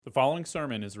The following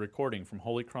sermon is a recording from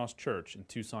Holy Cross Church in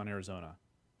Tucson, Arizona.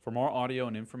 For more audio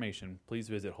and information, please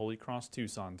visit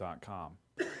holycrosstucson.com.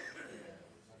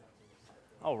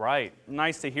 All right,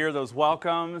 nice to hear those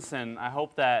welcomes, and I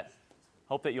hope that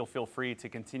you'll feel free to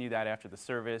continue that after the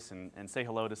service and say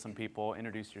hello to some people,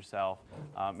 introduce yourself,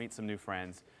 meet some new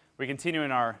friends. We continue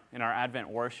in our Advent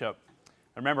worship.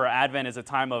 Remember, Advent is a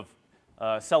time of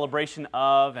celebration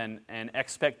of and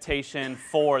expectation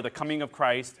for the coming of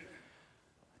Christ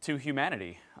to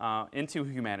humanity, into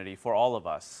humanity for all of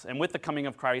us. And with the coming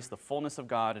of Christ, the fullness of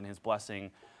God and His blessing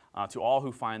to all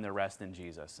who find their rest in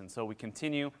Jesus. And so we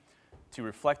continue to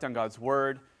reflect on God's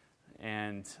Word,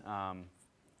 and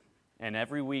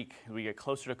every week we get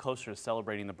closer to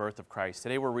celebrating the birth of Christ.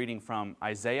 Today we're reading from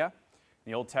Isaiah,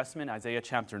 the Old Testament, Isaiah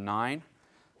chapter 9,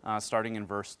 starting in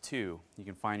verse 2. You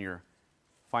can find your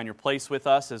place with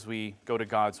us as we go to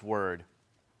God's Word.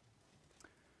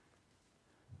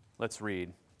 Let's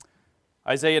read.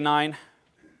 Isaiah 9,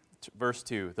 verse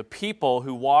 2. The people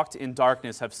who walked in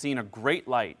darkness have seen a great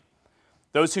light.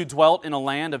 Those who dwelt in a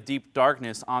land of deep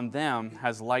darkness, on them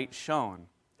has light shone.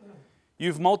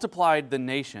 You've multiplied the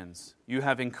nations. You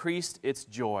have increased its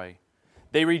joy.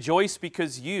 They rejoice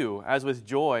because you, as with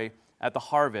joy at the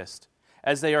harvest,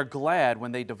 as they are glad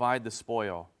when they divide the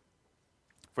spoil.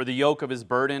 For the yoke of his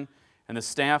burden and the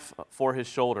staff for his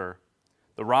shoulder,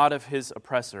 the rod of his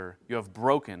oppressor, you have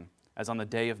broken as on the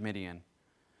day of Midian.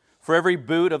 For every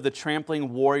boot of the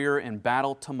trampling warrior in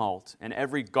battle tumult, and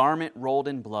every garment rolled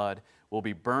in blood, will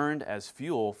be burned as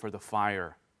fuel for the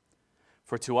fire.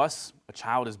 For to us a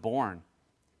child is born,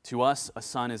 to us a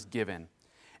son is given,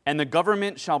 and the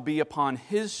government shall be upon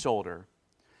his shoulder,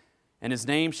 and his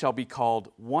name shall be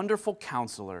called Wonderful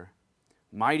Counselor,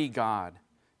 Mighty God,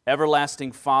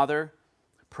 Everlasting Father,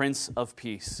 Prince of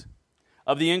Peace.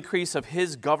 Of the increase of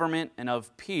his government and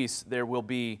of peace there will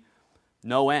be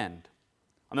no end.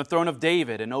 On the throne of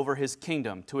David and over his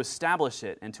kingdom, to establish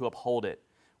it and to uphold it,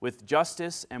 with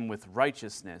justice and with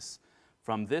righteousness,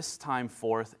 from this time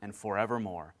forth and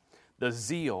forevermore. The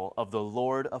zeal of the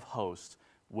Lord of hosts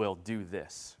will do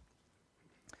this.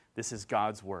 This is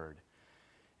God's word.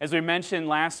 As we mentioned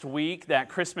last week, that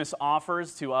Christmas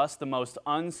offers to us the most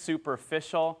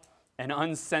unsuperficial and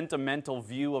unsentimental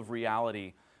view of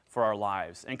reality for our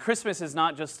lives. And Christmas is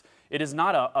not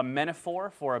a metaphor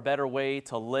for a better way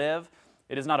to live.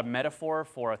 It is not a metaphor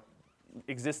for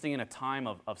existing in a time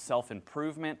of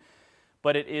self-improvement,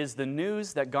 but it is the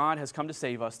news that God has come to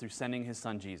save us through sending His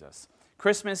Son Jesus.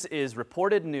 Christmas is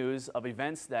reported news of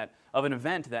an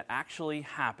event that actually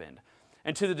happened.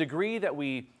 And to the degree that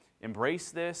we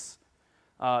embrace this,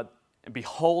 and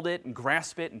behold it, and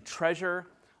grasp it, and treasure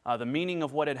the meaning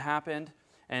of what had happened,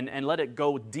 and let it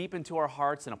go deep into our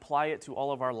hearts and apply it to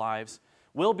all of our lives,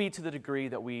 will be to the degree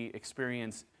that we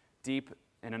experience deep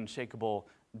and unshakable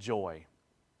joy.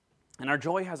 And our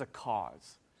joy has a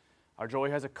cause. Our joy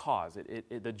has a cause.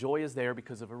 The joy is there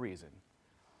because of a reason.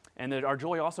 And that our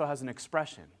joy also has an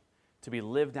expression to be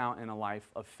lived out in a life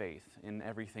of faith in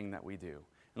everything that we do.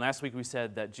 And last week we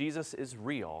said that Jesus is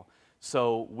real,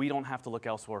 so we don't have to look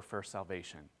elsewhere for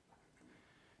salvation.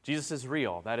 Jesus is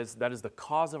real. That is the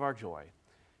cause of our joy.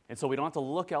 And so we don't have to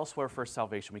look elsewhere for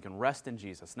salvation. We can rest in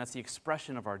Jesus. And that's the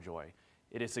expression of our joy.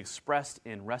 It is expressed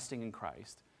in resting in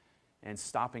Christ and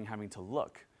stopping having to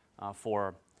look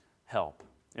for help.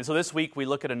 And so this week we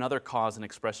look at another cause and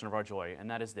expression of our joy, and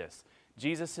that is this.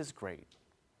 Jesus is great,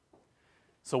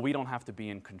 so we don't have to be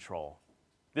in control.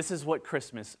 This is what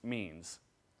Christmas means.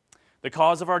 The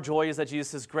cause of our joy is that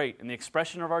Jesus is great, and the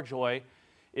expression of our joy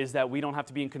is that we don't have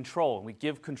to be in control, and we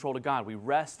give control to God. We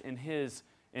rest in His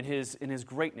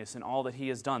greatness and all that He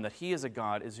has done, that He is a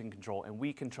God, is in control, and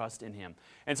we can trust in Him.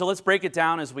 And so let's break it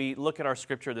down as we look at our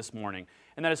scripture this morning.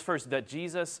 And that is first, that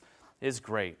Jesus is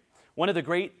great. One of the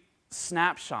great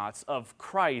snapshots of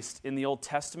Christ in the Old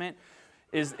Testament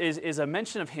is a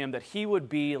mention of Him that He would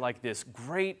be like this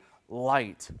great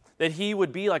light, that He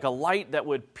would be like a light that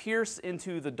would pierce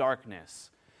into the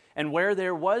darkness. And where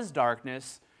there was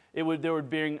darkness, there would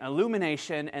be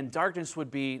illumination, and darkness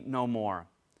would be no more.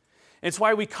 It's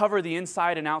why we cover the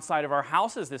inside and outside of our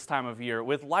houses this time of year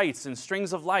with lights and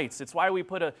strings of lights. It's why we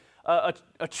put a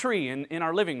tree in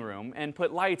our living room and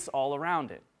put lights all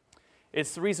around it.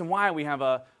 It's the reason why we have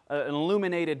an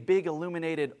big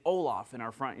illuminated Olaf in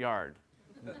our front yard.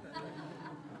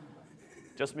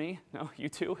 Just me? No, you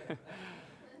too?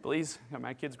 Please, have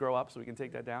my kids grow up so we can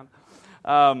take that down.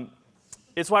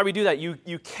 It's why we do that.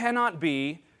 You cannot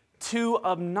be too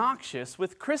obnoxious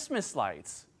with Christmas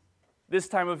lights this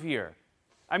time of year.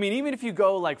 I mean, even if you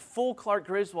go like full Clark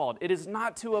Griswold, it is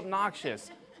not too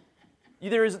obnoxious.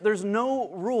 There's no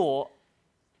rule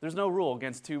There's no rule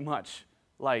against too much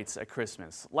lights at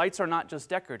Christmas. Lights are not just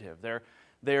decorative.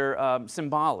 They're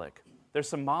symbolic. They're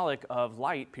symbolic of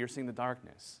light piercing the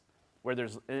darkness,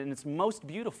 and it's most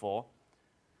beautiful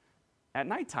at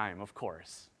nighttime, of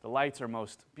course. The lights are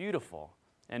most beautiful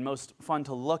and most fun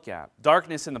to look at.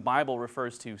 Darkness in the Bible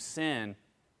refers to sin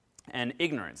and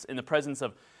ignorance in the presence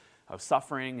of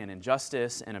suffering and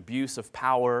injustice and abuse of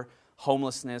power,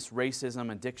 homelessness,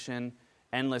 racism, addiction,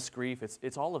 endless grief.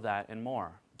 It's all of that and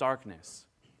more. Darkness.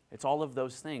 It's all of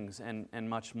those things and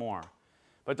much more.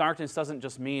 But darkness doesn't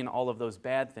just mean all of those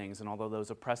bad things and all of those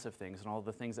oppressive things and all of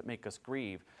the things that make us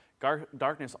grieve.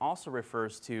 Darkness also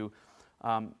refers to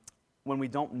when we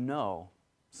don't know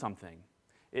something.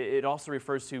 It also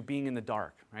refers to being in the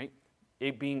dark, right?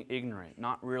 Being ignorant,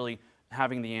 not really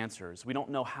having the answers. We don't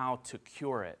know how to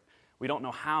cure it. We don't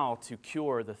know how to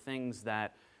cure the things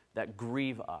that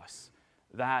grieve us.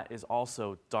 That is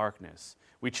also darkness.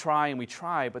 We try and we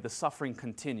try, but the suffering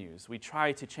continues. We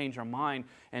try to change our mind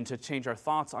and to change our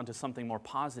thoughts onto something more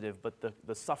positive, but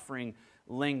the suffering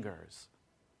lingers.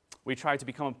 We try to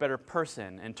become a better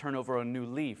person and turn over a new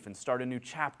leaf and start a new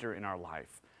chapter in our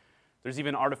life. There's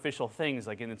even artificial things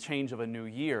like in the change of a new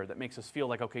year that makes us feel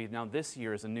like, okay, now this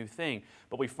year is a new thing,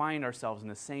 but we find ourselves in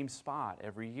the same spot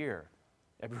every year.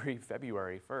 Every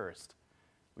February 1st,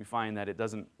 we find that it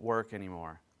doesn't work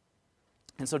anymore.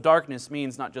 And so darkness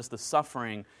means not just the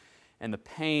suffering and the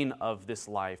pain of this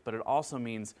life, but it also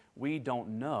means we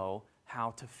don't know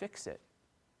how to fix it,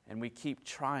 and we keep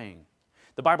trying.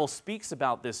 The Bible speaks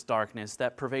about this darkness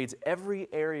that pervades every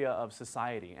area of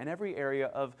society and every area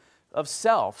of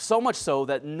self, so much so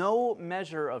that no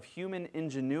measure of human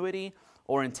ingenuity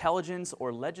or intelligence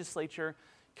or legislature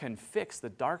can fix the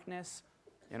darkness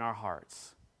in our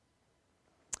hearts.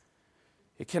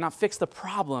 It cannot fix the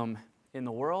problem in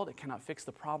the world. It cannot fix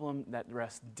the problem that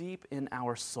rests deep in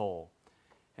our soul.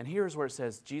 And here's where it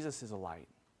says Jesus is a light.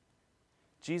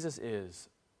 Jesus is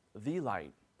the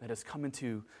light that has come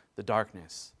into the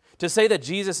darkness. To say that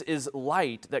Jesus is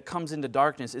light that comes into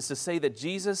darkness is to say that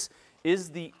Jesus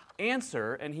is the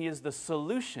answer and he is the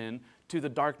solution to the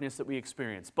darkness that we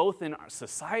experience, both in our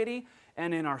society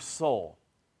and in our soul.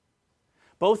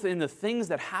 Both in the things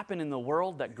that happen in the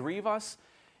world that grieve us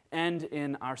and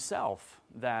in ourself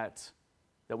that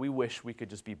we wish we could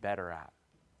just be better at.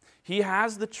 He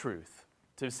has the truth.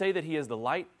 To say that he is the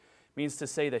light means to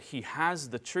say that he has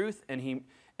the truth and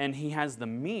he has the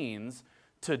means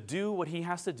to do what he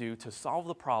has to do to solve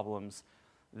the problems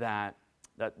that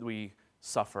we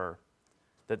suffer,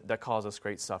 that cause us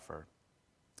great suffer.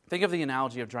 Think of the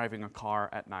analogy of driving a car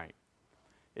at night.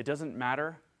 It doesn't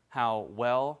matter how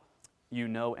well you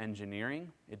know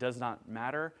engineering. It does not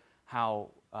matter how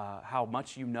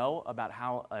much you know about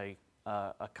how a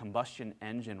combustion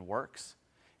engine works.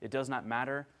 It does not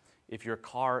matter if your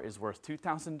car is worth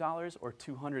 $2,000 or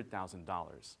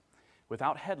 $200,000.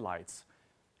 Without headlights,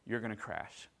 you're going to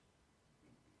crash.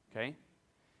 Okay?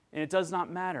 And it does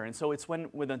not matter. And so it's when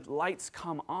the lights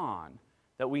come on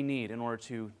that we need in order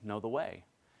to know the way.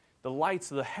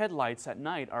 The headlights at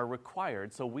night are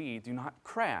required so we do not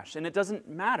crash. And it doesn't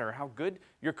matter how good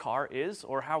your car is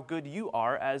or how good you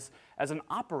are as an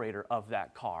operator of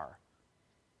that car.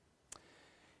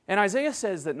 And Isaiah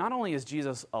says that not only is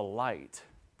Jesus a light,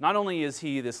 not only is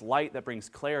he this light that brings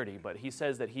clarity, but he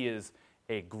says that he is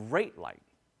a great light.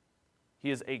 He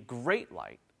is a great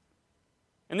light.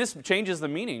 And this changes the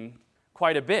meaning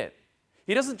quite a bit.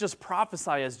 He doesn't just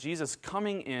prophesy as Jesus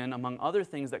coming in, among other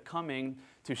things that come in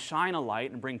to shine a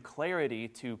light and bring clarity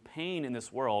to pain in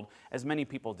this world, as many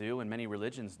people do and many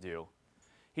religions do.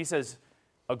 He says,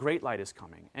 a great light is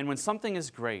coming. And when something is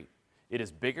great, it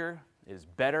is bigger, it is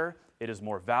better, it is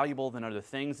more valuable than other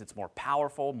things, it's more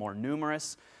powerful, more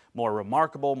numerous, more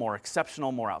remarkable, more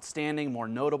exceptional, more outstanding, more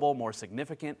notable, more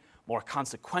significant, more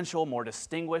consequential, more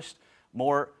distinguished,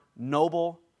 more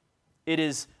noble. It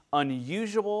is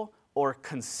unusual or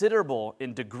considerable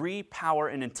in degree, power,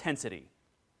 and intensity.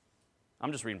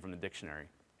 I'm just reading from the dictionary.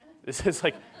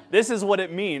 This is what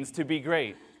it means to be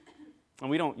great. And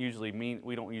we don't usually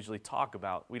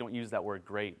use that word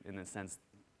great in the sense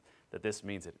that this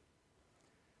means it.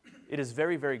 It is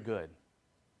very, very good.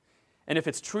 And if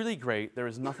it's truly great, there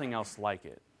is nothing else like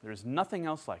it. There is nothing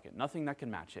else like it, nothing that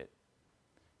can match it.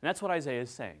 And that's what Isaiah is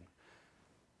saying.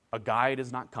 A guide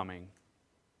is not coming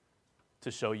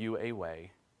to show you a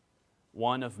way.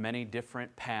 One of many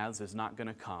different paths is not going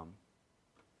to come.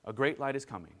 A great light is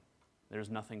coming. There's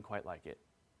nothing quite like it.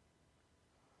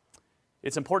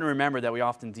 It's important to remember that we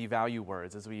often devalue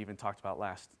words, as we even talked about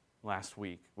last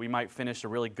week. We might finish a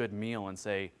really good meal and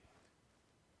say,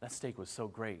 that steak was so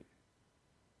great.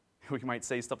 We might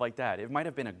say stuff like that. It might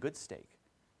have been a good steak,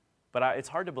 But it's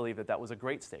hard to believe that that was a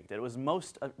great steak, that it was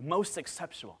most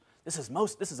exceptional. This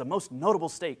is a most notable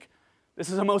steak. This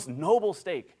is a most noble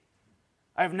steak.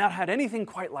 I have not had anything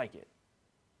quite like it.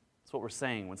 That's what we're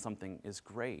saying when something is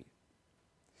great.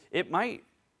 It might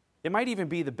even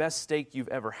be the best steak you've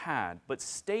ever had, but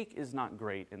steak is not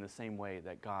great in the same way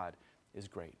that God is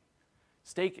great.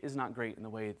 Steak is not great in the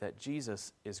way that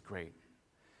Jesus is great.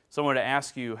 Someone to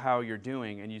ask you how you're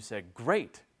doing, and you said,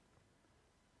 great.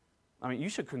 I mean, you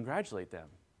should congratulate them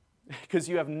because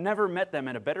you have never met them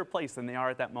in a better place than they are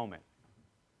at that moment.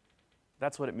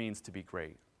 That's what it means to be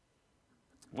great.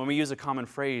 When we use a common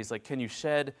phrase like, can you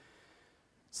shed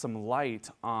some light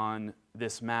on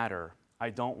this matter? I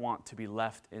don't want to be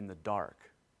left in the dark.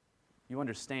 You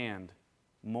understand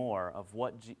more of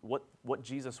what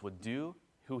Jesus would do,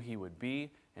 who he would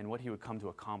be, and what he would come to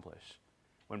accomplish.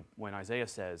 When Isaiah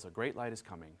says, a great light is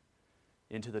coming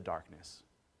into the darkness.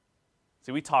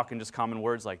 See, we talk in just common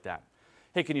words like that.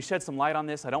 Hey, can you shed some light on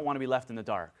this? I don't want to be left in the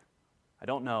dark. I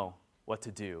don't know what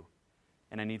to do,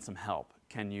 and I need some help.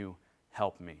 Can you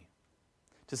help me?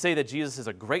 To say that Jesus is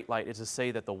a great light is to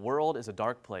say that the world is a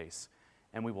dark place,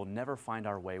 and we will never find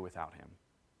our way without him.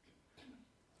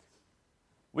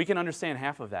 We can understand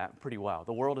half of that pretty well.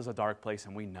 The world is a dark place,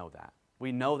 and we know that.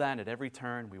 We know that at every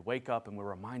turn. We wake up, and we're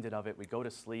reminded of it. We go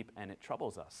to sleep, and it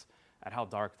troubles us at how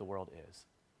dark the world is.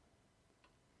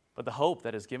 But the hope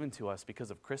that is given to us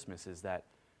because of Christmas is that,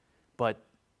 but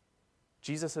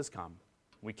Jesus has come.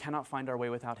 We cannot find our way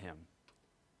without him.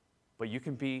 But you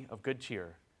can be of good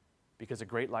cheer because a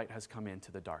great light has come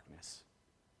into the darkness.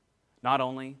 Not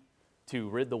only to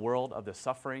rid the world of the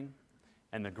suffering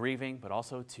and the grieving, but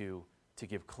also to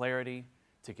give clarity,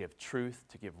 to give truth,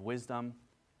 to give wisdom,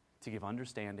 to give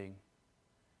understanding,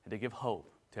 and to give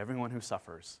hope to everyone who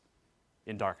suffers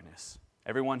in darkness.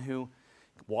 Everyone who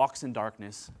walks in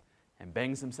darkness and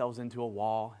bangs themselves into a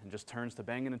wall and just turns to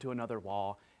banging into another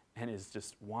wall and is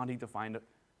just wanting to find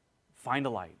a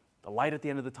light. The light at the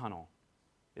end of the tunnel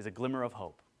is a glimmer of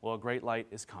hope. Well, a great light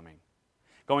is coming.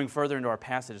 Going further into our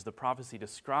passage, the prophecy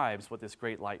describes what this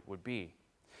great light would be.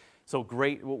 So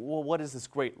great, well, what is this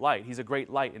great light? He's a great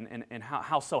light, and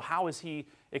how so? How is he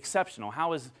exceptional?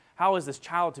 How is this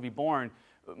child to be born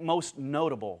most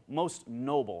notable, most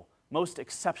noble, most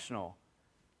exceptional,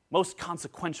 most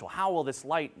consequential? How will this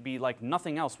light be like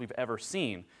nothing else we've ever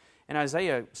seen? And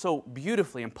Isaiah so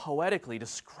beautifully and poetically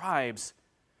describes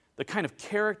the kind of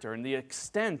character and the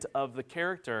extent of the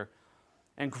character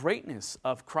and greatness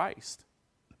of Christ.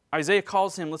 Isaiah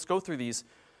calls him, let's go through these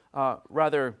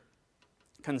rather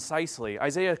concisely.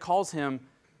 Isaiah calls him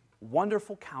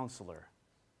Wonderful Counselor.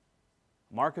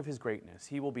 Mark of his greatness.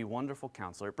 He will be Wonderful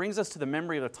Counselor. It brings us to the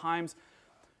memory of the times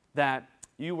that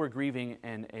you were grieving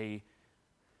and a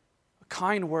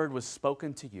kind word was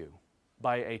spoken to you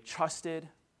by a trusted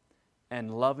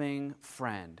and loving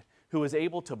friend who was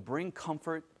able to bring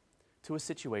comfort to a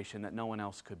situation that no one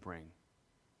else could bring.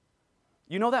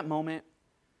 You know that moment,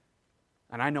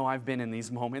 and I know I've been in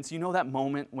these moments, you know that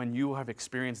moment when you have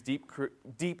experienced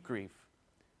deep grief,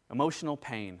 emotional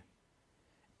pain.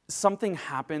 Something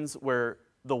happens where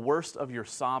the worst of your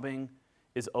sobbing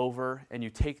is over and you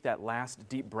take that last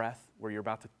deep breath where you're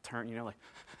about to turn, you know what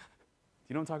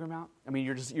I'm talking about? I mean,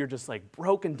 you're just like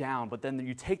broken down, but then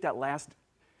you take that last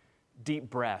deep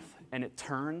breath and it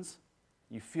turns.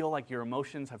 You feel like your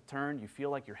emotions have turned. You feel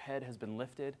like your head has been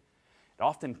lifted. It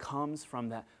often comes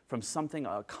from something,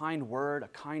 a kind word, a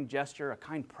kind gesture, a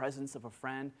kind presence of a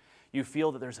friend. You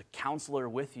feel that there's a counselor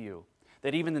with you,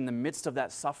 that even in the midst of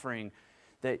that suffering,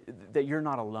 that you're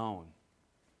not alone.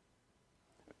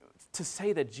 To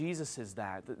say that Jesus is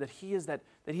that he is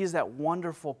that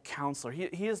wonderful counselor.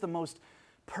 He is the most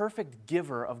perfect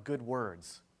giver of good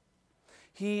words.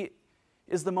 He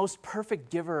is the most perfect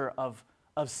giver of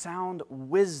sound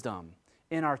wisdom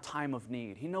in our time of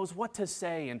need. He knows what to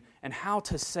say and how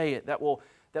to say it that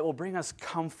will bring us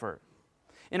comfort.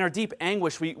 In our deep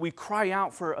anguish, we cry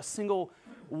out for a single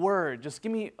word. Just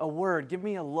give me a word, give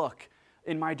me a look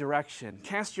in my direction.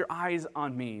 Cast your eyes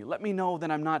on me. Let me know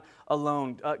that I'm not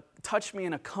alone. Touch me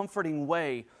in a comforting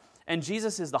way. And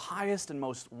Jesus is the highest and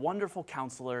most wonderful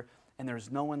counselor, and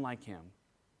there's no one like him.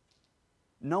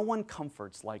 No one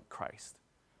comforts like Christ.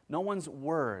 No one's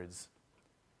words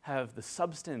have the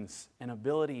substance and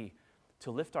ability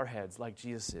to lift our heads like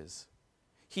Jesus is.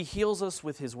 He heals us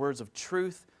with his words of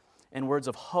truth and words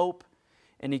of hope,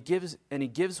 and he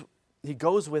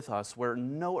goes with us where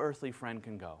no earthly friend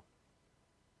can go.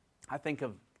 I think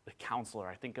of the counselor.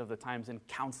 I think of the times in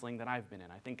counseling that I've been in.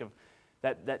 I think of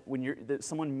that when that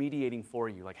someone mediating for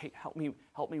you, like, hey, help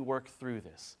me work through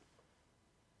this.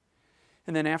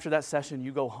 And then after that session,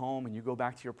 you go home and you go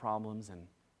back to your problems, and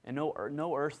And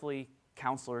no earthly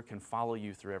counselor can follow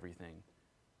you through everything.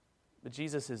 But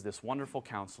Jesus is this wonderful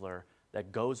counselor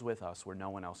that goes with us where no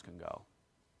one else can go.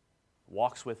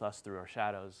 Walks with us through our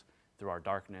shadows, through our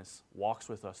darkness, walks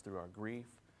with us through our grief,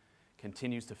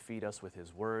 continues to feed us with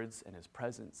his words and his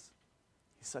presence.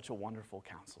 He's such a wonderful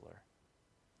counselor.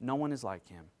 No one is like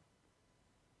him.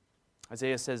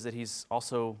 Isaiah says that he's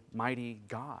also mighty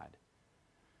God.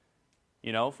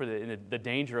 You know, for the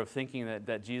danger of thinking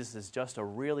that Jesus is just a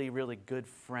really, really good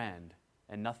friend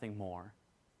and nothing more.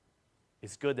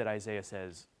 It's good that Isaiah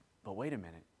says, but wait a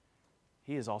minute.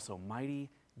 He is also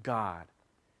mighty God.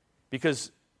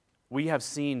 Because we have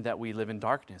seen that we live in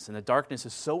darkness, and the darkness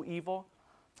is so evil,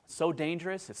 so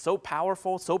dangerous, it's so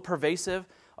powerful, so pervasive.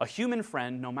 A human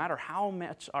friend, no matter how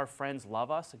much our friends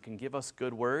love us and can give us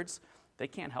good words, they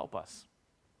can't help us.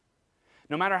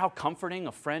 No matter how comforting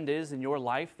a friend is in your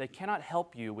life, they cannot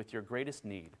help you with your greatest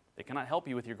need. They cannot help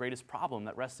you with your greatest problem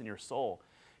that rests in your soul,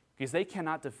 because they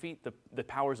cannot defeat the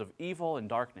powers of evil and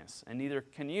darkness, and neither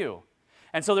can you.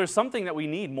 And so there's something that we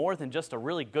need more than just a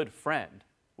really good friend.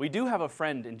 We do have a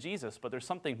friend in Jesus, but there's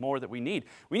something more that we need.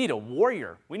 We need a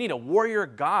warrior. We need a warrior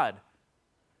God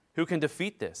who can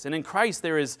defeat this. And in Christ,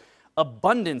 there is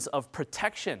abundance of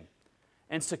protection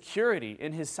and security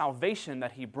in his salvation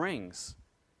that he brings.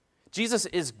 Jesus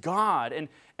is God,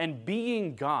 and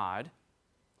being God,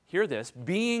 hear this,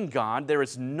 being God, there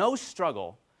is no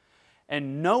struggle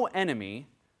and no enemy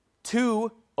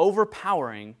too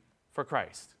overpowering for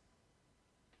Christ.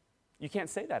 You can't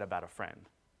say that about a friend.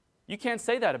 You can't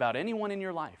say that about anyone in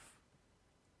your life.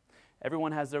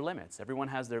 Everyone has their limits. Everyone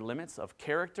has their limits of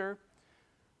character,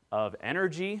 of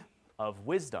energy, of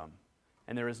wisdom,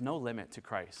 and there is no limit to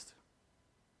Christ.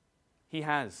 He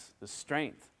has the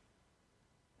strength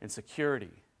and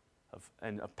security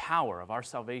and a power of our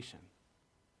salvation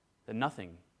that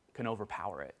nothing can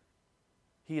overpower it.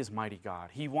 He is mighty God.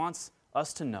 He wants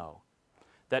us to know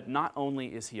that not only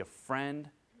is he a friend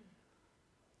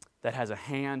that has a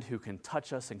hand who can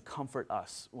touch us and comfort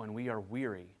us when we are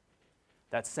weary,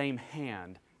 that same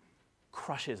hand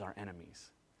crushes our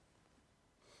enemies.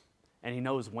 And he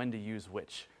knows when to use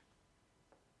which.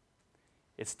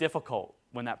 It's difficult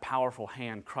when that powerful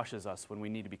hand crushes us when we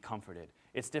need to be comforted.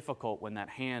 It's difficult when that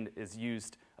hand is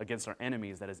used against our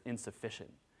enemies that is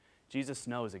insufficient. Jesus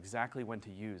knows exactly when to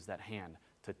use that hand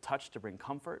to touch, to bring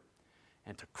comfort,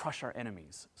 and to crush our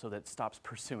enemies so that it stops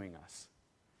pursuing us.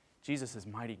 Jesus is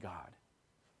mighty God,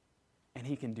 and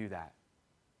he can do that.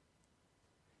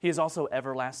 He is also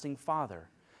everlasting Father,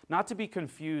 not to be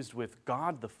confused with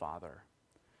God the Father,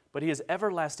 but he is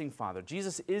everlasting Father.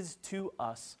 Jesus is to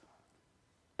us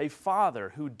a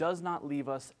Father who does not leave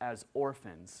us as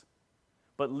orphans,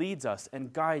 but leads us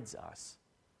and guides us.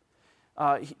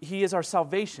 He is our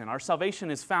salvation. Our salvation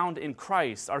is found in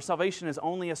Christ. Our salvation is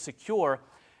only as secure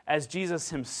as Jesus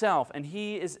himself, and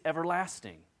he is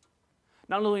everlasting.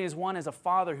 Not only is one as a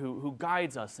Father who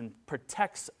guides us and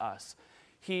protects us,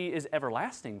 he is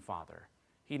everlasting Father.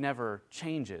 He never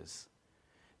changes.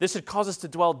 This should cause us to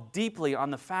dwell deeply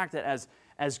on the fact that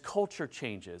as culture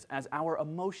changes, as our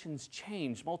emotions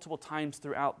change multiple times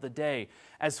throughout the day,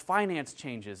 as finance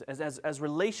changes, as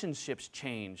relationships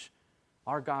change,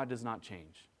 our God does not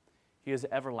change. He is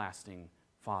everlasting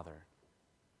Father.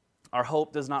 Our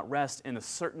hope does not rest in the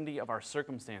certainty of our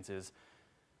circumstances,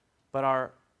 but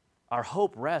our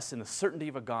hope rests in the certainty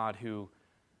of a God who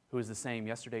is the same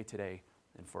yesterday, today,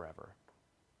 and forever.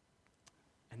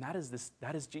 And that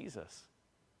is Jesus.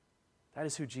 That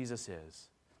is who Jesus is.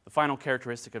 The final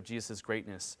characteristic of Jesus'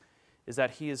 greatness is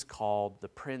that he is called the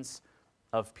Prince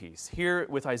of Peace. Here,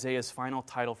 with Isaiah's final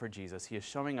title for Jesus, he is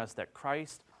showing us that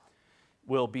Christ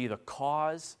will be the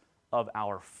cause of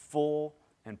our full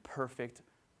and perfect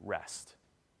rest.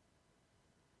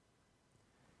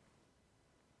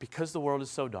 Because the world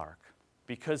is so dark,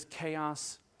 because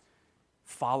chaos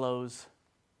follows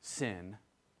sin,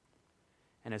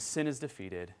 and as sin is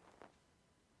defeated,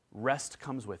 rest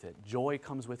comes with it, joy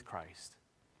comes with Christ.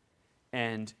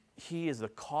 And he is the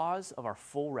cause of our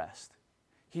full rest.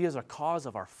 He is a cause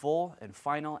of our full and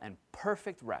final and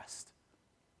perfect rest.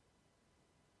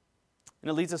 And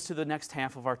it leads us to the next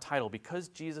half of our title. Because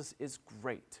Jesus is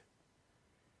great,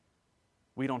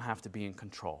 we don't have to be in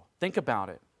control. Think about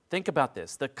it. Think about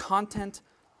this. The content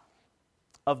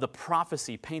of the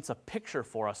prophecy paints a picture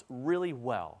for us really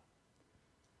well.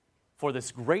 For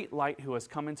this great light who has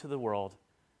come into the world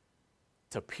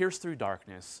to pierce through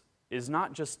darkness it's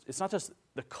not just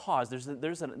the cause. There's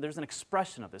an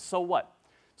expression of this. So what?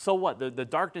 So what? The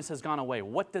darkness has gone away.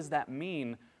 What does that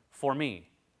mean for me?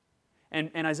 And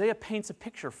Isaiah paints a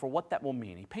picture for what that will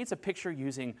mean. He paints a picture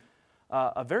using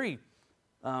a very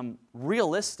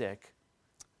realistic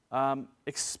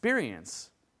experience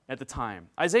at the time.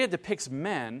 Isaiah depicts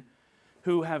men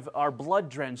who are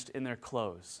blood-drenched in their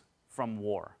clothes from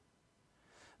war.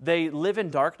 They live in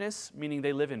darkness, meaning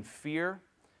they live in fear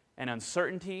and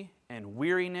uncertainty and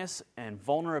weariness and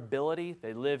vulnerability.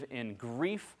 They live in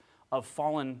grief of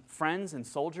fallen friends and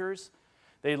soldiers.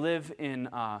 They live in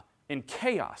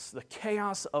chaos, the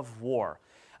chaos of war.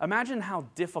 Imagine how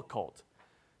difficult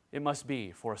it must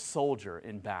be for a soldier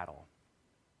in battle.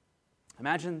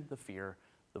 Imagine the fear,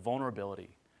 the vulnerability,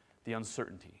 the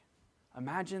uncertainty.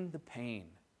 Imagine the pain.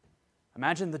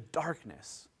 Imagine the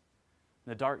darkness,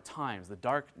 the dark times, the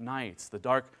dark nights, the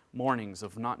dark mornings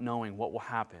of not knowing what will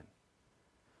happen.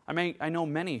 I know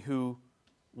many who,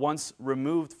 once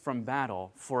removed from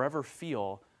battle, forever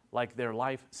feel like their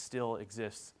life still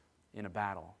exists in a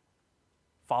battle,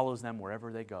 follows them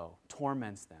wherever they go,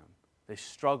 torments them. They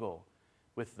struggle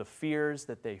with the fears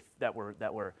that they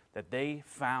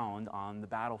found on the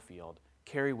battlefield,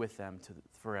 carry with them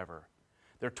forever.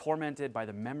 They're tormented by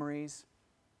the memories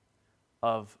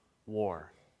of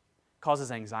war. It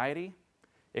causes anxiety,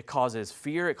 it causes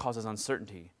fear, it causes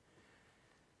uncertainty.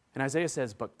 And Isaiah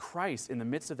says, but Christ, in the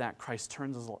midst of that, Christ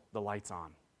turns the lights on.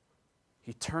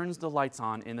 He turns the lights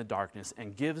on in the darkness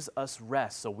and gives us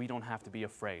rest so we don't have to be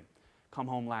afraid. Come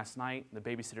home last night, the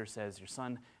babysitter says, your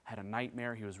son had a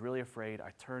nightmare, he was really afraid.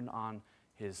 I turned on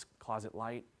his closet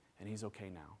light, and he's okay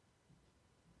now.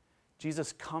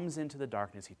 Jesus comes into the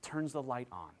darkness, he turns the light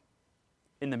on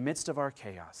in the midst of our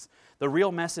chaos. The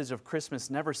real message of Christmas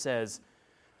never says,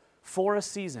 for a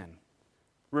season,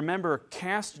 remember,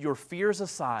 cast your fears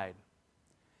aside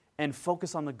and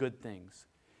focus on the good things.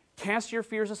 Cast your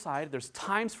fears aside. There's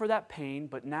times for that pain,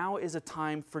 but now is a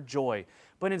time for joy.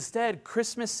 But instead,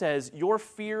 Christmas says your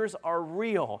fears are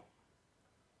real.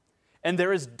 And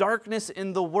there is darkness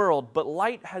in the world, but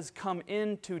light has come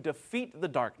in to defeat the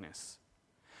darkness.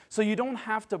 So you don't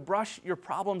have to brush your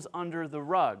problems under the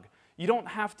rug. You don't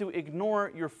have to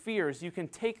ignore your fears. You can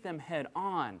take them head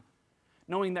on,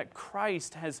 knowing that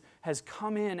Christ has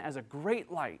come in as a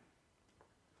great light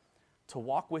to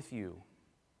walk with you.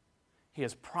 He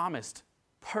has promised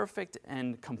perfect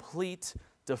and complete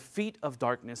defeat of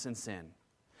darkness and sin.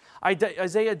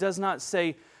 Isaiah does not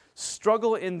say,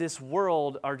 struggle in this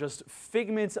world are just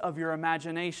figments of your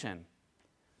imagination.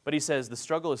 But he says, the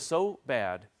struggle is so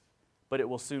bad, but it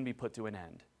will soon be put to an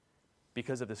end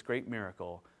because of this great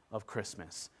miracle of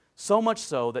Christmas. So much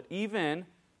so that even,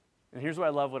 and here's what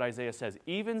I love what Isaiah says,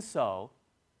 even so,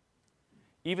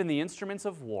 even the instruments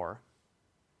of war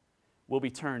will be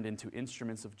turned into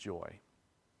instruments of joy.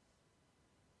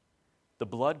 The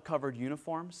blood-covered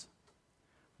uniforms,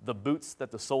 the boots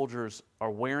that the soldiers are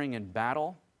wearing in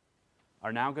battle,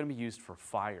 are now going to be used for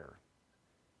fire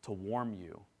to warm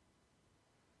you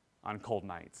on cold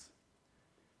nights.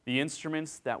 The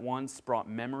instruments that once brought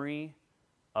memory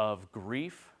of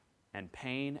grief and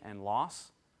pain and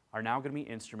loss are now going to be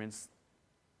instruments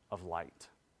of light.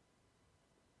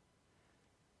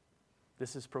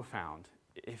 This is profound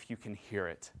if you can hear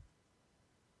it.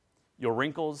 Your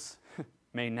wrinkles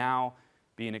may now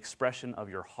be an expression of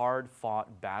your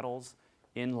hard-fought battles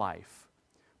in life,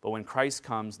 but when Christ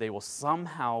comes, they will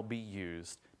somehow be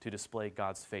used to display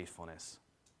God's faithfulness.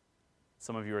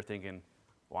 Some of you are thinking,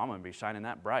 well, I'm going to be shining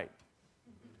that bright.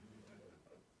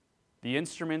 The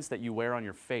instruments that you wear on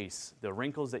your face, the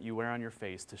wrinkles that you wear on your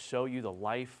face to show you the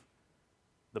life,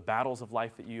 the battles of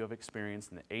life that you have experienced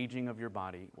and the aging of your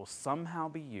body will somehow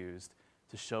be used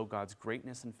to show God's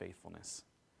greatness and faithfulness.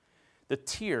 The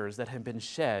tears that have been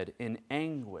shed in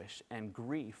anguish and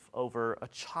grief over a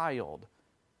child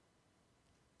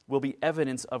will be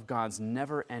evidence of God's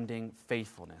never-ending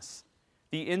faithfulness.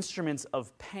 The instruments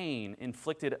of pain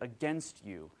inflicted against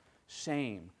you,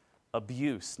 shame,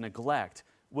 abuse, neglect,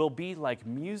 will be like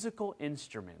musical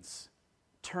instruments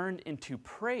turned into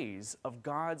praise of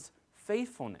God's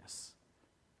faithfulness.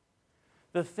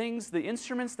 The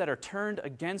instruments that are turned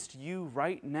against you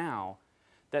right now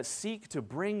that seek to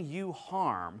bring you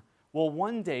harm will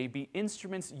one day be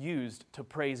instruments used to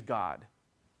praise God.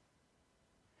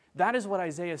 That is what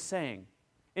Isaiah is saying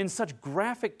in such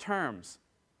graphic terms.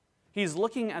 He's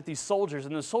looking at these soldiers,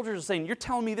 and the soldiers are saying, you're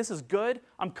telling me this is good?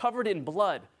 I'm covered in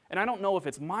blood, and I don't know if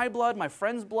it's my blood, my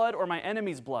friend's blood, or my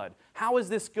enemy's blood. How is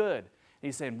this good? And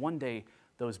he's saying, one day,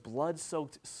 those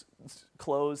blood-soaked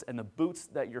clothes and the boots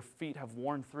that your feet have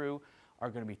worn through are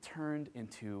going to be turned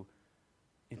into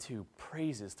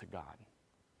praises to God.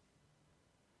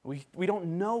 We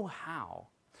don't know how,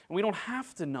 and we don't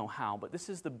have to know how, but this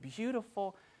is the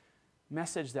beautiful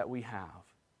message that we have.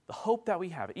 the hope that we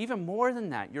have. Even more than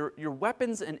that, your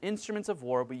weapons and instruments of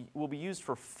war will be used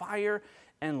for fire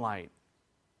and light.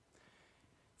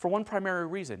 For one primary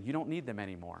reason, you don't need them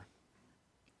anymore.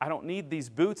 I don't need these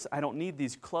boots. I don't need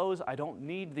these clothes. I don't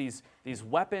need these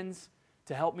weapons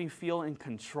to help me feel in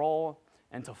control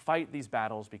and to fight these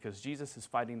battles, because Jesus is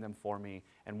fighting them for me,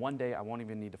 and one day I won't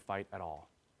even need to fight at all.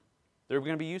 They're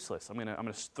going to be useless. I'm going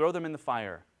to throw them in the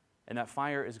fire, and that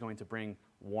fire is going to bring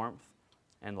warmth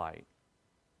and light.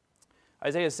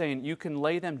 Isaiah is saying you can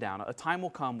lay them down. A time will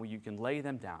come where you can lay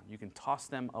them down. You can toss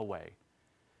them away.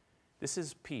 This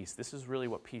is peace. This is really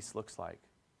what peace looks like.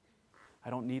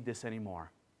 I don't need this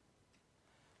anymore.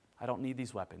 I don't need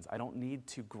these weapons. I don't need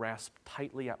to grasp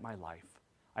tightly at my life.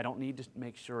 I don't need to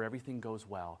make sure everything goes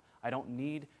well. I don't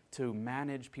need to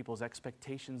manage people's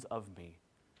expectations of me.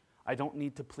 I don't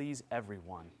need to please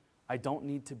everyone. I don't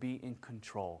need to be in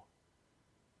control.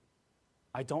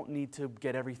 I don't need to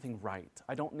get everything right.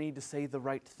 I don't need to say the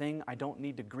right thing. I don't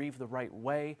need to grieve the right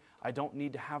way. I don't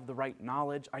need to have the right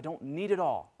knowledge. I don't need it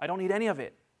all. I don't need any of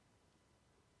it.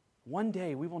 One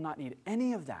day we will not need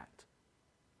any of that.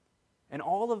 And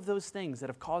all of those things that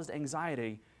have caused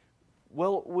anxiety, we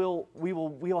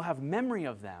will have memory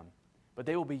of them, but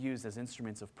they will be used as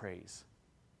instruments of praise.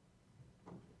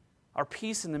 Our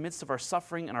peace in the midst of our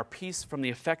suffering and our peace from the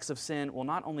effects of sin will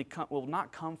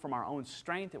not come from our own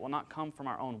strength. It will not come from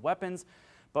our own weapons,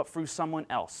 but through someone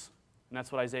else. And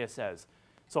that's what Isaiah says.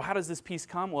 So how does this peace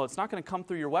come? Well, it's not going to come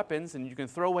through your weapons, and you can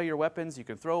throw away your weapons. You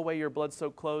can throw away your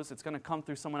blood-soaked clothes. It's going to come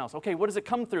through someone else. Okay, what does it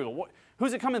come through?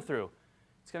 Who's it coming through?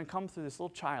 It's going to come through this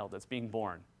little child that's being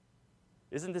born.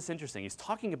 Isn't this interesting? He's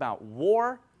talking about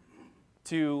war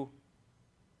to...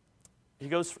 He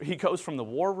goes from the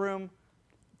war room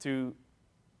to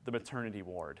the maternity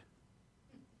ward.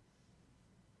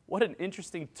 What an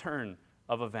interesting turn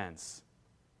of events.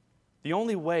 The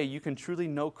only way you can truly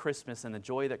know Christmas and the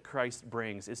joy that Christ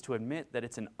brings is to admit that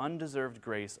it's an undeserved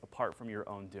grace apart from your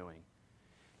own doing.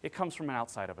 It comes from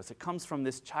outside of us. It comes from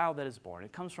this child that is born.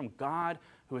 It comes from God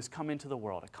who has come into the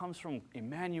world. It comes from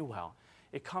Emmanuel.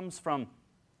 It comes from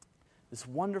this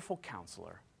wonderful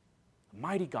counselor,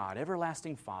 mighty God,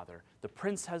 everlasting Father, the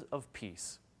Prince of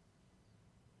Peace.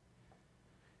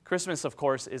 Christmas, of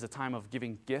course, is a time of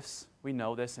giving gifts. We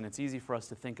know this, and it's easy for us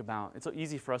to think about. It's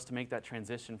easy for us to make that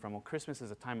transition from, well, Christmas is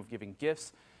a time of giving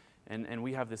gifts, and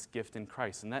we have this gift in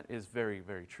Christ. And that is very,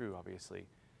 very true, obviously.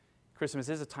 Christmas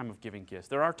is a time of giving gifts.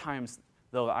 There are times,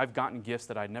 though, I've gotten gifts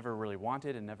that I never really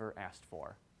wanted and never asked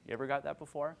for. You ever got that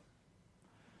before?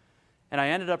 And I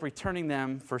ended up returning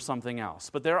them for something else.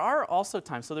 But there are also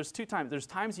times, so there's two times. There's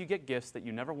times you get gifts that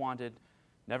you never wanted,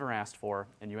 never asked for,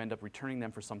 and you end up returning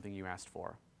them for something you asked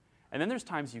for. And then there's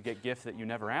times you get gifts that you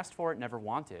never asked for, never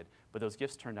wanted, but those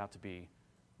gifts turned out to be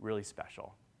really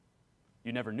special.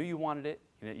 You never knew you wanted it,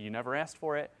 you never asked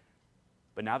for it,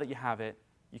 but now that you have it,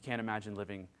 you can't imagine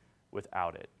living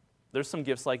without it. There's some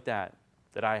gifts like that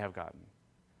I have gotten.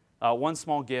 One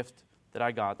small gift that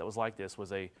I got that was like this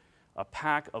was a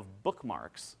pack of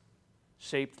bookmarks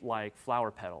shaped like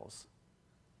flower petals.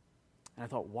 And I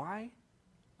thought, why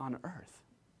on earth?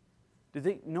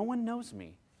 No one knows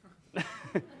me.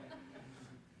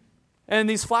 And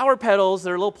these flower petals,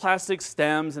 they're little plastic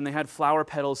stems, and they had flower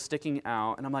petals sticking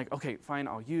out. And I'm like, okay, fine,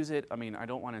 I'll use it. I mean, I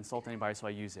don't want to insult anybody, so I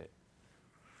use it.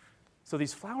 So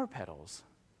these flower petals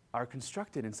are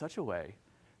constructed in such a way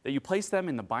that you place them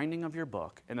in the binding of your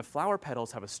book, and the flower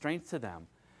petals have a strength to them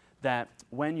that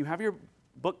when you have your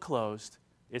book closed,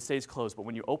 it stays closed. But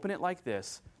when you open it like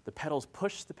this, the petals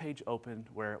push the page open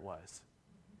where it was.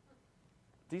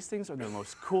 These things are the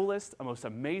most coolest, most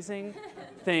amazing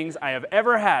things I have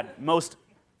ever had. Most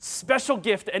special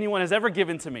gift anyone has ever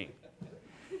given to me.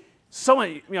 So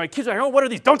many, my kids are like, oh, what are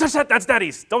these? Don't touch that, that's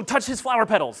Daddy's. Don't touch his flower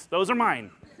petals. Those are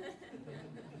mine.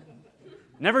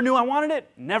 Never knew I wanted it,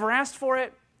 never asked for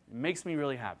it. It makes me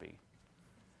really happy.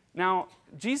 Now,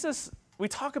 Jesus, we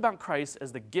talk about Christ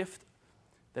as the gift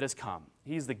that has come.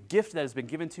 He's the gift that has been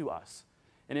given to us.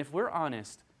 And if we're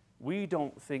honest, we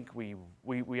don't think we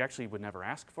actually would never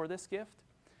ask for this gift.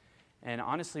 And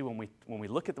honestly, when we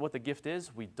look at what the gift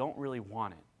is, we don't really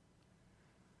want it.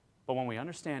 But when we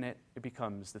understand it, it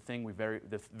becomes the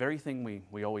very thing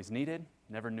we always needed,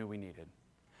 never knew we needed.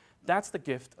 That's the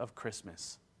gift of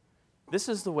Christmas. This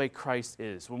is the way Christ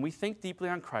is. When we think deeply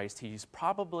on Christ, we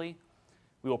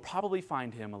will probably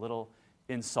find him a little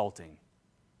insulting.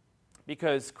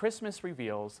 Because Christmas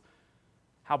reveals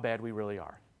how bad we really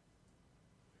are.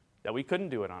 That we couldn't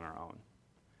do it on our own.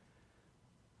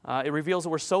 It reveals that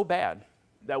we're so bad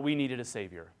that we needed a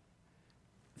Savior.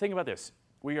 Think about this.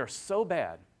 We are so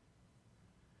bad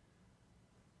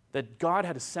that God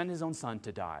had to send his own Son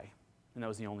to die. and that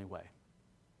was the only way.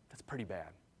 That's pretty bad.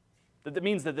 That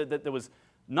means that there was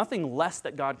nothing less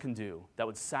that God can do that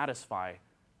would satisfy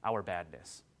our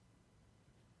badness.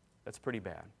 That's pretty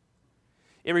bad.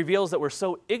 It reveals that we're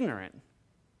so ignorant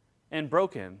and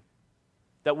broken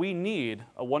that we need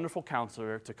a wonderful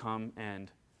counselor to come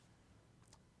and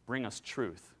bring us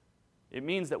truth. It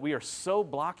means that we are so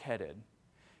blockheaded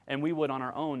and we would on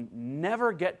our own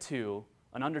never get to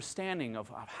an understanding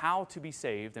of how to be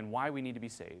saved and why we need to be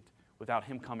saved without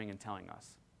Him coming and telling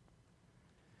us.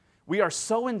 We are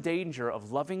so in danger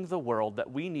of loving the world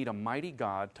that we need a mighty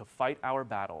God to fight our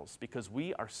battles because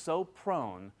we are so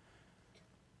prone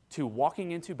to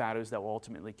walking into battles that will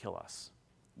ultimately kill us.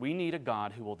 We need a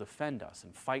God who will defend us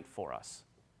and fight for us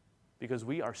because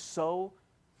we are so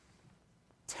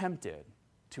tempted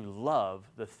to love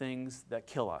the things that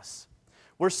kill us.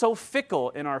 We're so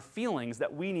fickle in our feelings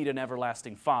that we need an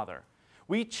everlasting Father.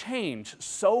 We change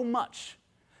so much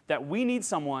that we need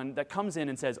someone that comes in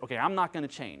and says, okay, I'm not going to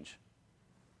change.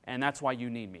 And that's why you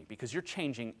need me, because you're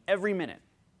changing every minute.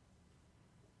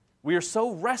 We are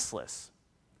so restless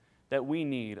that we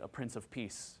need a Prince of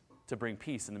Peace to bring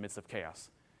peace in the midst of chaos.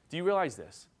 Do you realize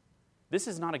this? This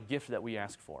is not a gift that we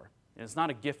ask for, and it's not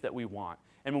a gift that we want.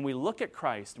 And when we look at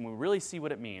Christ and we really see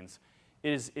what it means,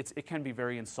 it can be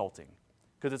very insulting,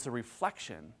 because it's a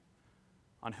reflection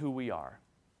on who we are.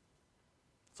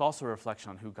 It's also a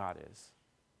reflection on who God is,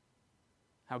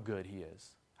 how good He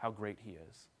is, how great He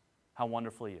is, how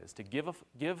wonderful He is. To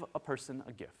give a person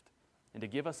a gift, and to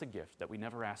give us a gift that we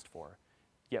never asked for,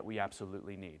 yet we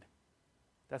absolutely need.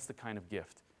 That's the kind of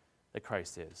gift that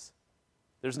Christ is.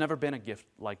 There's never been a gift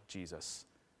like Jesus.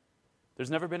 There's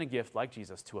never been a gift like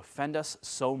Jesus to offend us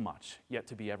so much, yet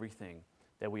to be everything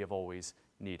that we have always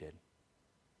needed.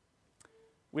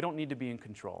 We don't need to be in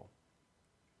control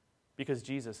because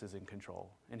Jesus is in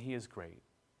control, and He is great.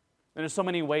 And there's so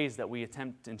many ways that we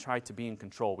attempt and try to be in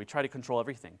control. We try to control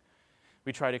everything.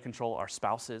 We try to control our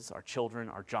spouses, our children,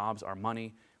 our jobs, our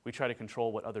money. We try to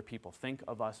control what other people think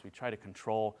of us. We try to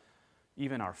control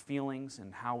even our feelings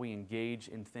and how we engage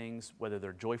in things, whether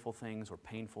they're joyful things or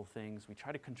painful things. We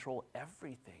try to control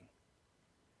everything.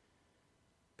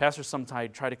 Pastors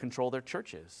sometimes try to control their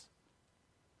churches.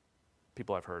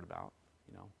 People I've heard about,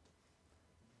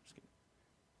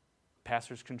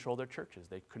 Pastors control their churches.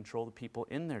 They control the people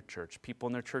in their church. People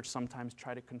in their church sometimes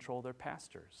try to control their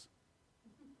pastors.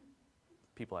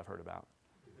 People I've heard about.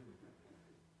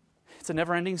 It's a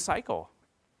never-ending cycle.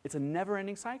 It's a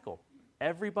never-ending cycle.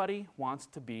 Everybody wants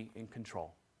to be in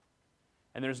control.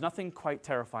 And there's nothing quite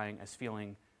terrifying as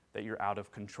feeling that you're out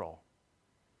of control.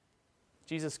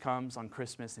 Jesus comes on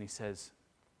Christmas and He says,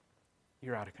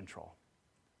 you're out of control.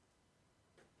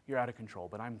 You're out of control,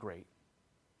 but I'm great.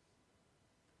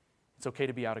 It's okay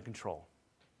to be out of control.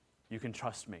 You can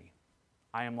trust me.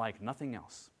 I am like nothing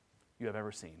else you have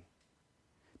ever seen.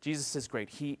 Jesus is great.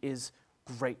 He is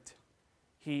great.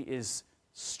 He is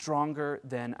stronger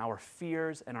than our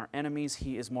fears and our enemies.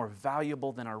 He is more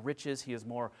valuable than our riches. He is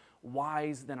more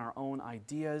wise than our own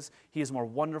ideas. He is more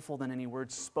wonderful than any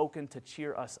words spoken to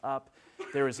cheer us up.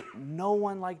 There is no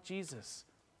one like Jesus.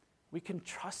 We can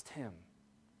trust Him.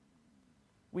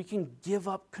 We can give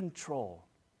up control.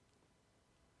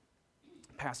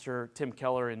 Pastor Tim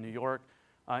Keller in New York,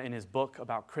 in his book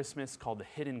about Christmas called The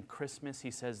Hidden Christmas, he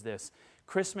says this: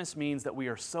 Christmas means that we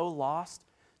are so lost,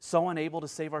 so unable to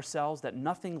save ourselves, that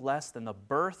nothing less than the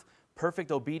birth,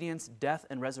 perfect obedience, death,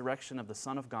 and resurrection of the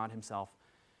Son of God Himself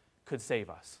could save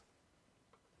us.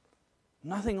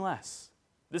 Nothing less.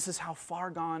 This is how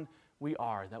far gone we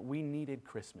are, that we needed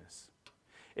Christmas.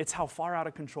 It's how far out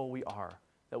of control we are,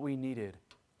 that we needed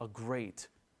a great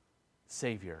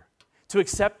Savior. To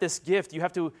accept this gift, you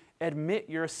have to admit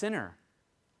you're a sinner,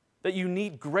 that you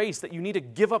need grace, that you need to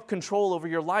give up control over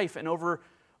your life and over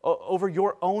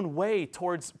your own way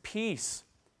towards peace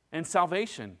and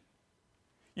salvation.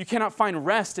 You cannot find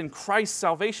rest in Christ's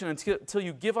salvation until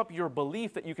you give up your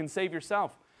belief that you can save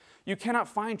yourself. You cannot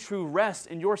find true rest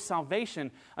in your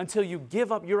salvation until you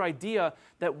give up your idea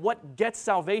that what gets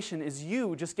salvation is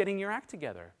you just getting your act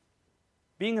together,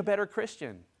 being a better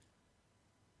Christian,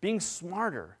 being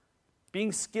smarter,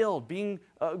 being skilled, being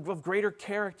of greater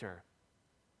character,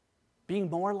 being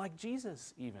more like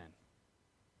Jesus even.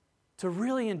 To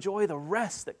really enjoy the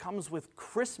rest that comes with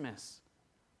Christmas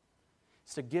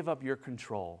is to give up your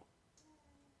control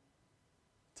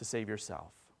to save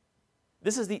yourself.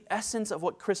 This is the essence of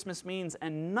what Christmas means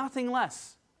and nothing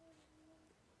less.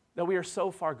 That we are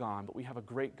so far gone, but we have a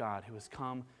great God who has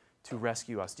come to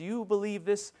rescue us. Do you believe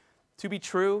this to be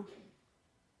true?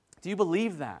 Do you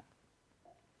believe that?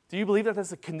 Do you believe that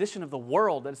that's the condition of the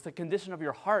world, that it's the condition of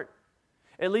your heart?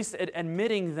 At least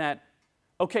admitting that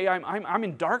Okay, I'm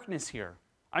in darkness here.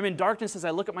 I'm in darkness as I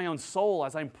look at my own soul,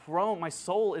 as my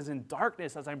soul is in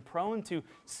darkness, as I'm prone to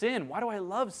sin. Why do I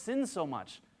love sin so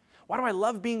much? Why do I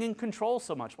love being in control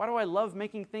so much? Why do I love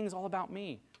making things all about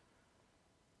me?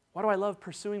 Why do I love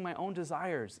pursuing my own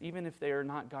desires, even if they are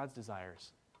not God's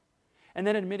desires? And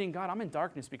then admitting, God, I'm in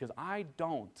darkness because I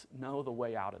don't know the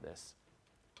way out of this.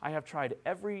 I have tried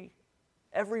every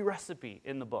recipe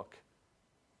in the book,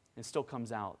 and it still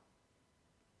comes out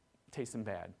tasting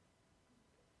bad.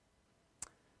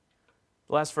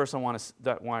 The last verse I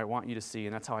want you to see,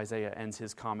 and that's how Isaiah ends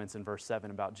his comments in verse 7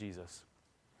 about Jesus.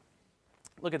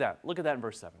 Look at that. Look at that in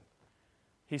verse 7.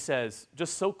 He says,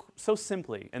 just so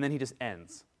simply, and then he just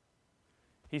ends.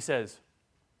 He says,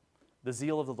 the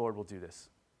zeal of the Lord will do this.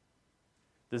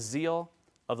 The zeal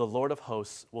of the Lord of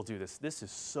hosts will do this. This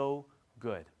is so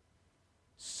good.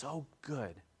 So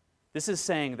good. This is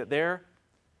saying that there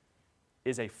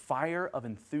is a fire of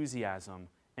enthusiasm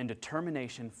and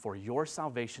determination for your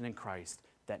salvation in Christ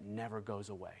that never goes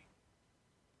away.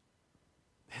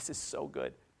 This is so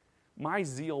good. My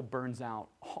zeal burns out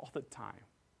all the time.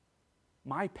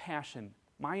 My passion,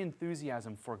 my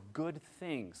enthusiasm for good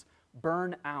things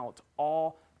burn out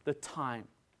all the time.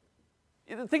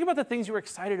 Think about the things you were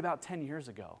excited about 10 years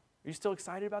ago. Are you still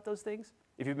excited about those things?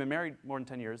 If you've been married more than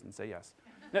 10 years, then say yes.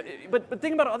 No, but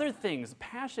think about other things,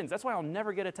 passions. That's why I'll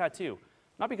never get a tattoo.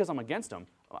 Not because I'm against them.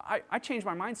 I change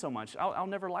my mind so much, I'll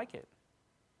never like it.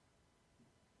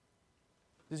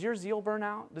 Does your zeal burn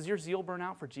out? Does your zeal burn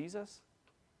out for Jesus?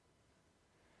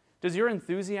 Does your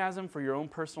enthusiasm for your own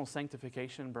personal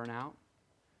sanctification burn out?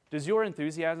 Does your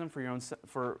enthusiasm for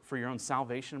your own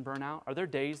salvation burn out? Are there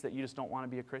days that you just don't want to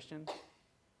be a Christian?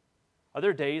 Are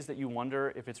there days that you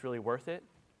wonder if it's really worth it?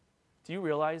 Do you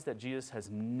realize that Jesus has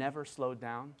never slowed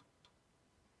down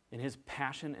in his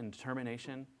passion and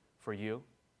determination for you?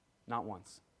 Not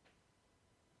once.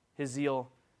 His zeal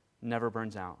never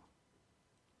burns out.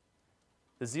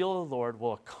 The zeal of the Lord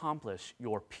will accomplish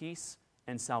your peace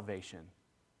and salvation.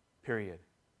 Period.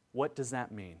 What does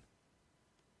that mean?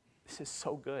 This is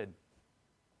so good.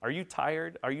 Are you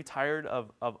tired? Are you tired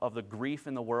of the grief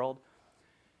in the world?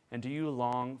 And do you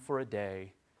long for a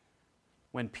day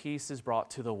when peace is brought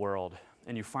to the world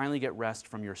and you finally get rest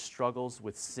from your struggles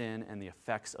with sin and the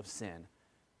effects of sin?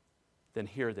 Then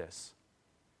hear this.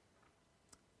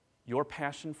 Your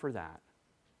passion for that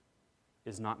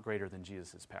is not greater than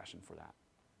Jesus' passion for that.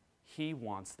 He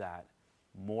wants that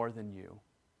more than you.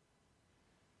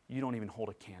 You don't even hold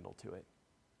a candle to it.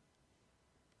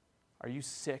 Are you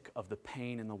sick of the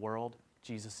pain in the world?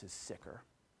 Jesus is sicker.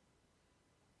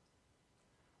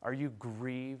 Are you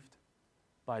grieved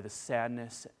by the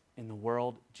sadness in the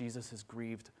world? Jesus is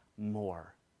grieved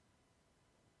more.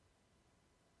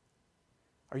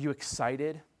 Are you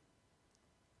excited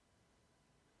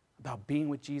about being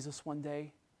with Jesus one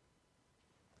day?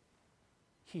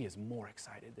 He is more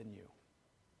excited than you.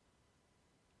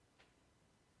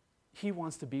 He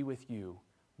wants to be with you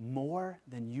more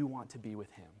than you want to be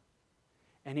with him.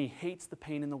 And he hates the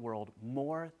pain in the world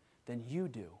more than you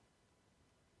do.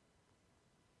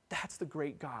 That's the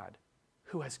great God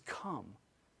who has come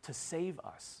to save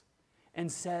us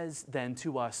and says then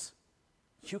to us,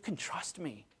 you can trust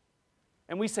me.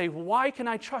 And we say, why can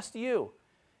I trust you?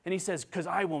 And he says, because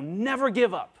I will never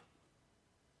give up.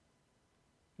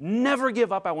 Never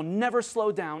give up. I will never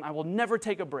slow down. I will never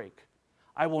take a break.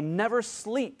 I will never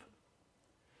sleep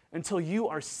until you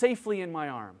are safely in my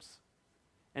arms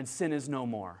and sin is no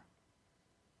more.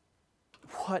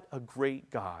 What a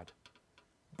great God.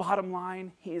 Bottom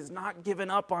line, he has not given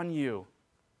up on you.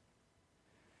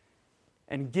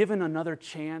 And given another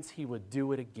chance, he would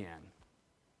do it again.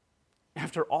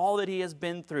 After all that he has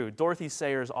been through, Dorothy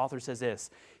Sayers, author, says this,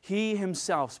 he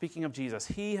himself, speaking of Jesus,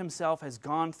 he himself has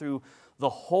gone through the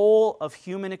whole of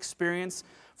human experience,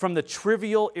 from the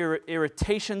trivial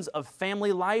irritations of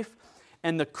family life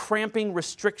and the cramping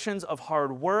restrictions of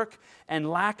hard work and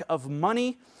lack of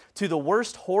money, to the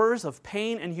worst horrors of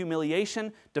pain and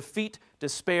humiliation, defeat,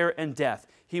 despair, and death.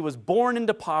 He was born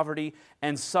into poverty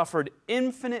and suffered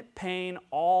infinite pain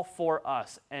all for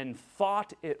us and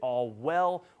thought it all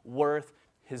well worth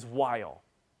his while.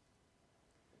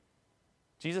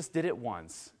 Jesus did it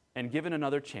once, and given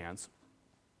another chance,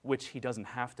 which he doesn't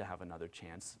have to have another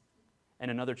chance,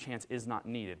 and another chance is not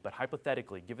needed, but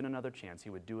hypothetically, given another chance, he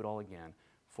would do it all again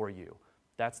for you.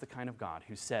 That's the kind of God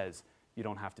who says you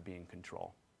don't have to be in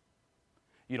control.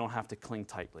 You don't have to cling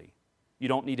tightly. You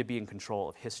don't need to be in control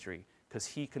of history because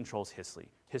he controls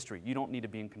history. You don't need to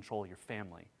be in control of your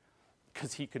family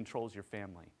because he controls your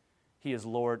family. He is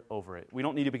Lord over it. We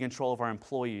don't need to be in control of our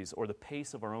employees or the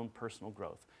pace of our own personal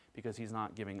growth because he's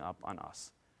not giving up on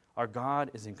us. Our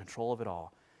God is in control of it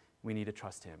all. We need to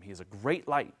trust him. He is a great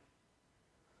light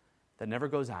that never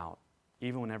goes out,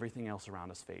 even when everything else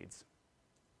around us fades.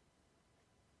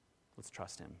 Let's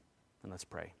trust him, and let's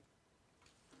pray.